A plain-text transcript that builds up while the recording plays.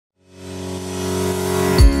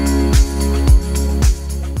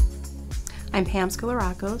Pam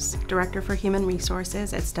Skoularakos, Director for Human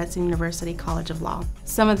Resources at Stetson University College of Law.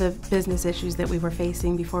 Some of the business issues that we were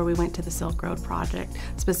facing before we went to the SilkRoad project,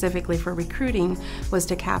 specifically for recruiting, was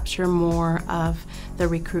to capture more of the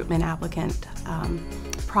recruitment applicant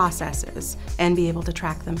processes and be able to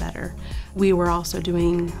track them better. We were also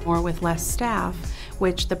doing more with less staff,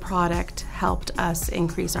 which the product helped us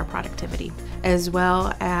increase our productivity, as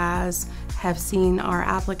well as have seen our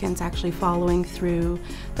applicants actually following through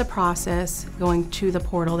the process, going to the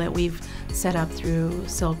portal that we've set up through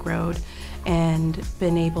SilkRoad, and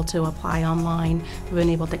been able to apply online. We've been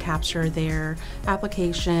able to capture their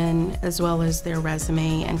application as well as their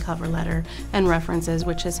resume and cover letter and references,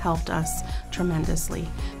 which has helped us tremendously.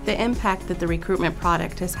 The impact that the recruitment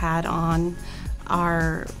product has had on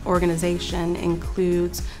our organization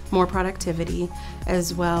includes more productivity,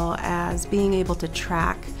 as well as being able to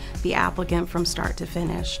track the applicant from start to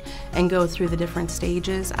finish and go through the different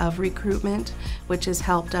stages of recruitment, which has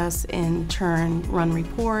helped us in turn run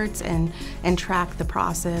reports and track the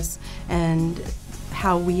process and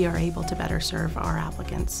how we are able to better serve our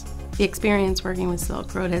applicants. The experience working with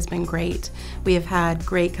SilkRoad has been great. We have had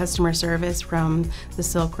great customer service from the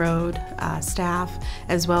SilkRoad staff,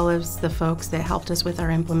 as well as the folks that helped us with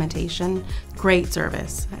our implementation. Great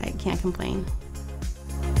service. I can't complain.